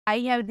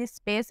I have this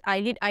space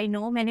eyelid, I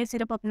know मैंने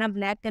सिर्फ अपना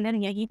ब्लैक कलर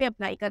यहीं पे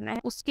अप्लाई करना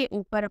है, उसके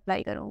ऊपर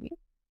अप्लाई करूंगी।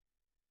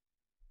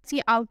 सी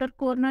आउटर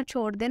कॉर्नर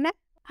छोड़ देना।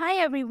 Hi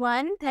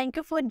everyone, thank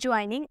you for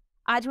joining.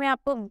 आज मैं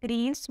आपको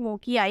ग्रीन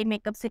स्मोकी आई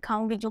मेकअप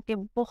सिखाऊंगी जो कि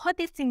बहुत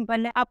ही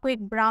सिंपल है। आपको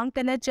एक ब्राउन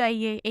कलर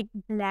चाहिए, एक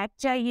ब्लैक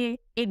चाहिए,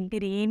 एक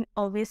ग्रीन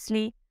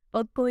ऑब्वियसली,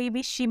 और कोई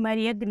भी शिमर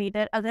या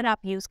ग्लिटर अगर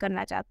आप यूज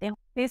करना चाहते हो।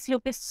 This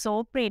look is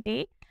so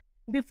pretty.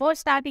 Before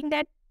starting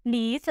that,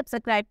 please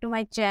subscribe to my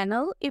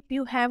channel if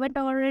you haven't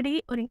already,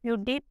 or if you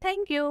did,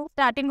 thank you.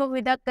 Starting off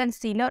with a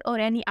concealer or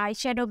any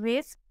eyeshadow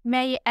base.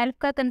 मैं ये ELF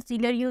का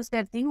concealer use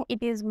करती हूँ.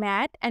 It is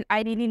matte and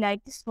I really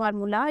like this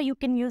formula. You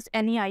can use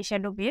any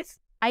eyeshadow base.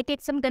 I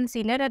take some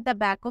concealer at the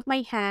back of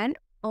my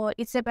hand. और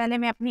इससे पहले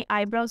मैं अपनी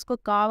eyebrows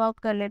को carve out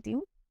कर लेती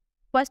हूँ.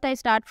 First I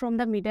start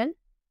from the middle.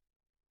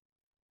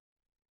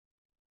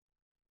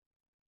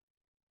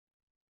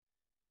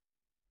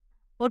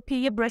 और फिर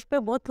ये ब्रश पे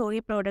बहुत थोड़ी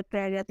प्रोडक्ट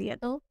रह जाती है,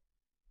 तो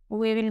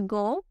we will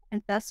go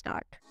and just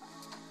start.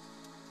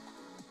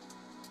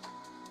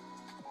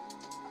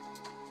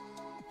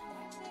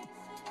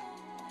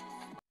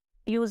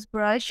 Use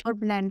brush or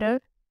blender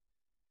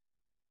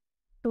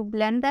to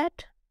blend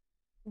that.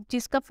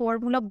 जिसका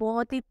फॉर्मूला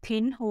बहुत ही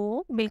थिन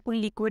हो, बिल्कुल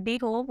लिक्विडी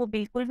हो, वो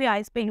बिल्कुल भी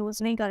आइज पे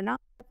यूज नहीं करना।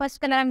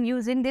 First colour I am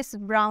using this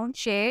brown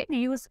shade.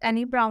 Use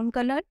any brown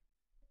colour.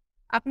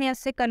 आपने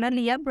ऐसे कलर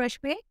लिया ब्रश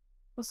पे,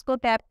 उसको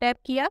टैप टैप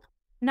किया।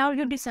 Now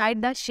you decide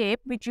the shape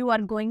which you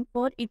are going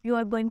for. If you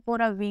are going for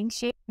a wing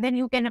shape, then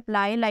you can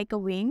apply like a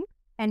wing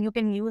and you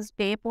can use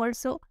tape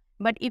also.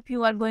 But if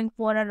you are going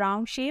for a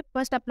round shape,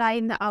 first apply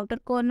in the outer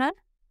corner,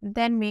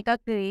 then make a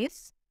crease.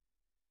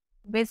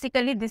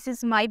 Basically, this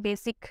is my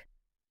basic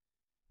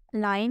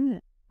line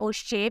or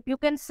shape.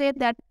 You can say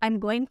that I'm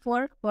going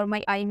for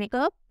my eye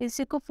makeup.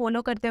 इसी को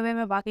follow करते हुए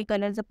मैं बाकी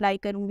colors apply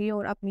करूँगी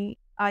और अपनी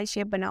eye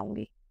shape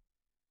बनाऊँगी।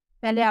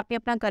 पहले आपने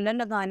अपना कलर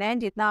लगाना है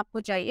जितना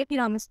आपको चाहिए, फिर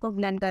हम इसको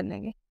ब्लेंड कर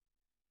लेंगे।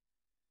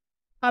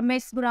 अब मैं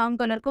इस ब्राउन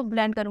कलर को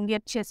ब्लेंड करूंगी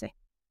अच्छे से।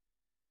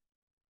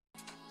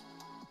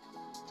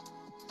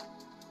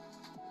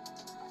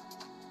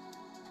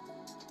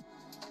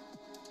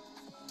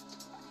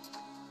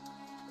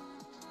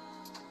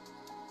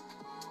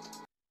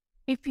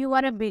 If you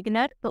are a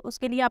beginner, तो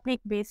उसके लिए आपने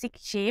एक बेसिक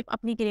शेप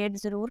अपनी क्रिएट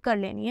जरूर कर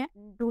लेनी है।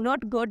 Do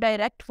not go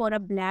direct for a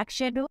black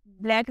shadow.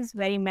 Black is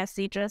very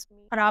messy, trust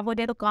me. खराब हो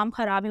जाए तो काम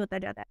खराब ही होता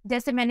जाता है।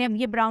 जैसे मैंने अब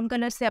ये ब्राउन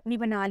कलर से अपनी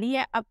बना ली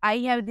है। अब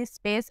I have this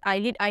space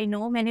eyelid, I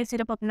know मैंने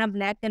सिर्फ अपना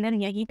ब्लैक कलर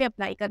यहीं पे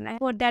अप्लाई करना है।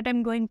 For that I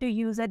am going to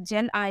use a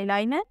jail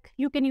eyeliner.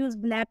 You can use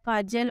black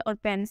काजल और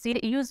pencil.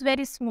 Use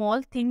very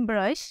small thin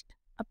brush,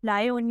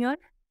 apply on your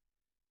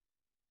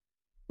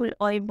full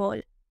oil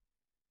ball.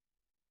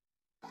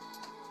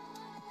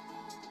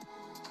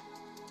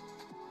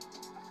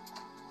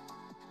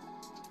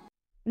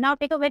 Now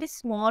take a very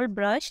small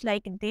brush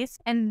like this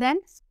and then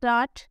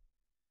start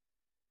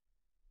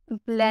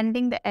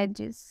blending the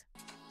edges.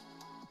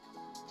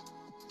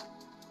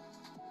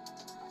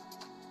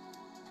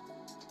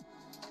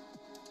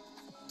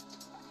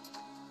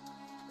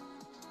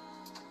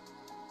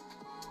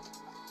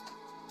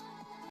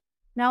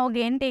 Now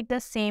again take the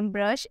same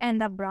brush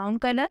and the brown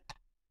color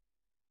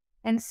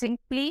and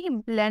simply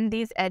blend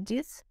these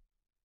edges.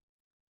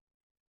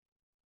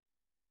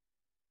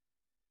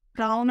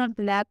 Brown और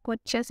black को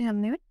अच्छे से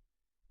हमने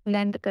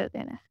blend कर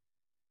देना है।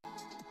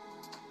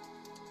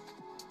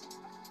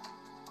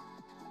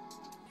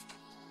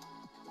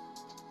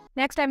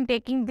 Next I am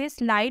taking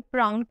this light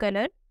brown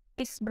colour.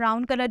 इस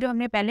brown colour जो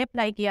हमने पहले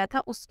अप्लाई किया था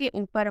उसके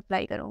ऊपर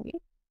अप्लाई करूंगी।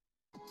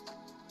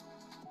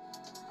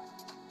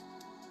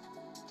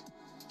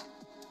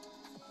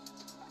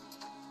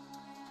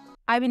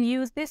 I will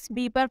use this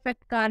Be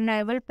Perfect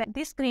Carnival.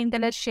 This green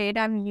color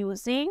shade I'm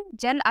using.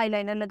 Jail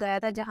eyeliner लगाया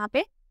था जहाँ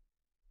पे।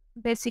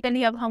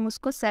 बेसिकली अब हम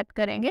उसको सेट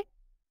करेंगे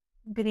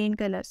ग्रीन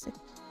कलर से।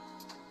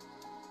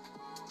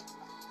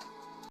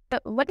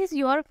 What is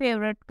your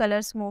favourite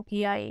colour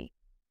smoky I?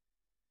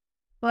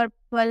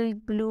 Purple,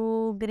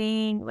 blue,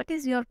 green, what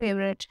is your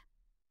favourite?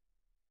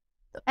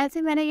 तो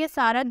ऐसे मैंने ये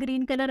सारा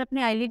ग्रीन कलर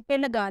अपने आईलिड पे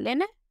लगा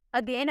लेना।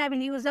 Again I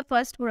will use the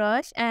first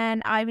brush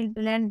and I will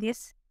blend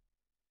this,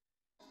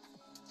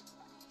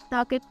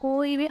 ताकि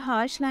कोई भी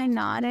हार्श लाइन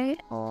ना रहे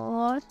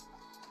और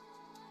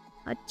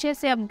अच्छे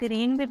से अब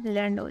ग्रीन भी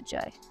ब्लेंड हो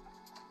जाए।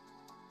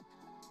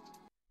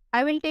 I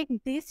will take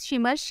this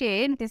shimmer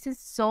shade. This is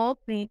so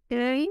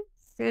pretty.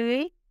 See,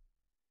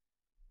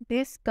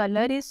 this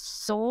color is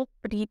so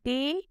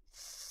pretty.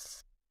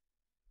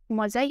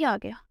 मजा ही आ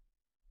गया,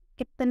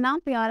 कितना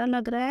प्यारा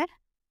लग रहा है।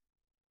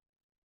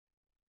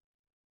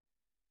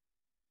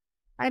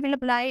 I will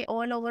apply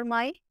all over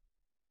my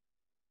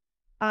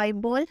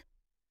eyeball.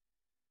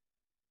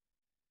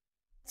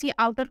 C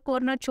outer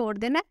corner छोड़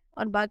देना है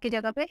और बाकी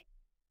जगह पे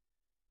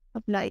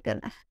अप्लाई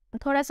करना है।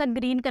 थोड़ा सा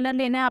ग्रीन कलर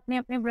लेना है आपने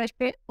अपने ब्रश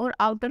पे और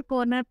आउटर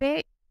कॉर्नर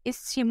पे इस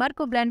शिमर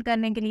को ब्लेंड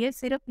करने के लिए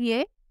सिर्फ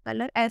ये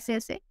कलर ऐसे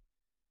ऐसे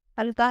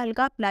हल्का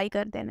हल्का अप्लाई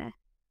कर देना है।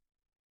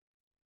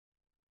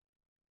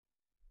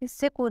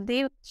 इससे खुद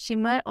ही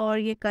शिमर और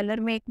ये कलर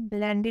में एक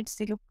ब्लेंडेड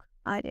सी लुक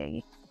आ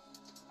जाएगी।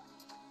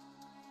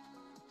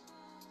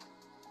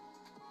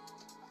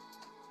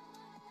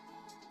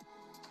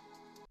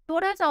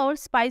 थोड़ा सा और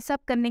स्पाइस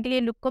अप करने के लिए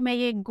लुक को मैं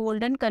ये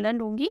गोल्डन कलर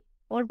लूँगी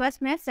और बस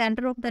मैं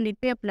सेंटर ऑफ द लिड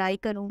पे अप्लाई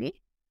करूँगी।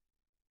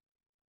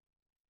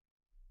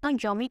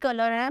 यम्मी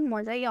कलर है,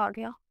 मज़ा ही आ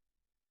गया,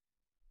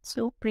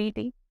 सो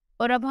प्रीटी।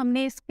 और अब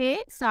हमने इसके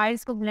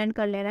साइड्स को ब्लेंड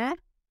कर लेना है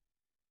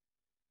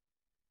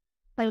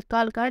हल्का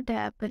हल्का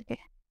डैब करके।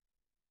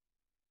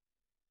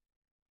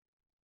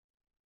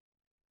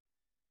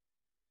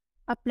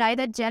 Apply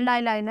the gel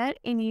eyeliner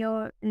in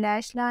your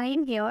lash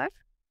line here.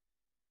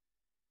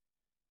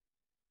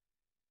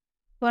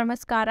 For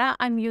mascara,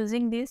 I'm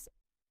using this.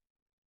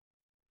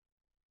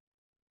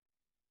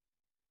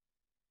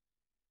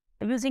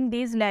 I'm using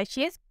these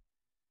lashes.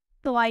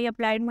 So I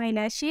applied my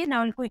lashes.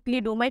 Now I'll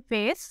quickly do my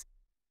face.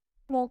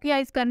 Smoky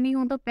eyes करनी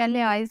हो तो पहले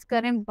eyes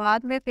करें,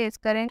 बाद में face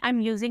करें.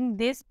 I'm using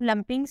this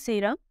plumping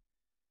serum.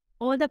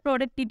 All the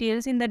product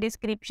details in the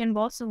description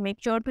box, so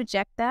make sure to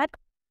check that.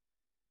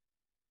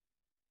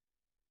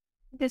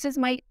 This is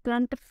my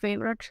current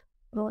favorite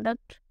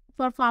product.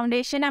 For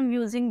foundation, I'm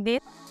using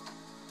this.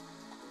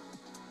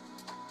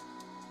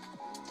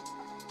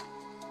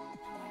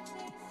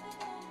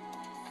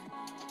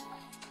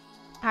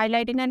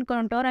 Highlighting and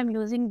contour, I'm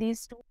using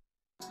these two.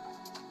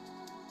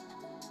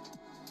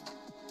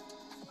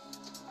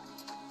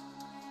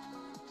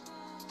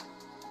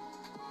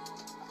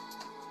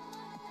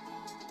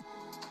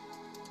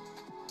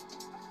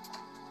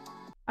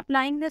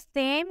 Applying the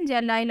same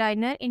gel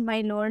eyeliner in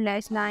my lower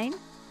lash line.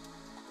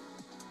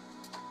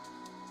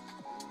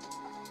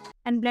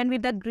 And blend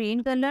with the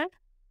green color,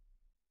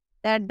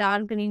 that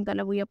dark green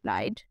color we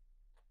applied.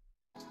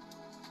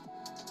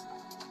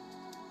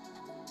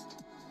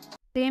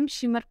 Same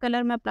shimmer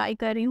color मैं apply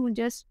कर रही हूँ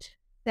just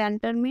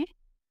center में.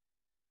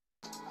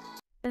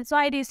 And so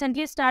I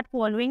recently start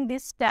following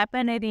this step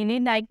and I really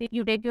like that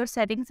you take your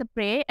setting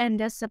spray and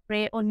just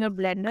spray on your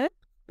blender.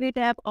 We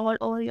tap all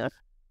over your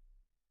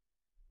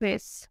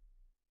face.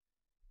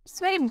 It's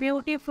very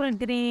beautiful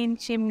green,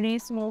 shimmery,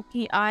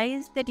 smoky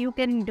eyes that you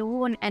can do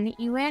on any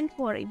event,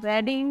 for a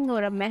wedding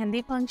or a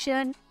mehndi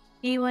function,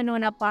 even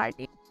on a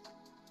party.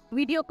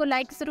 Video को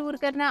like ज़रूर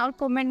करना और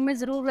comment में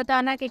ज़रूर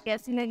बताना कि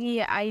कैसी लगी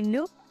ये I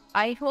look.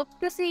 I hope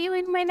to C you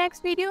in my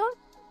next video.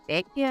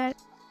 Take care.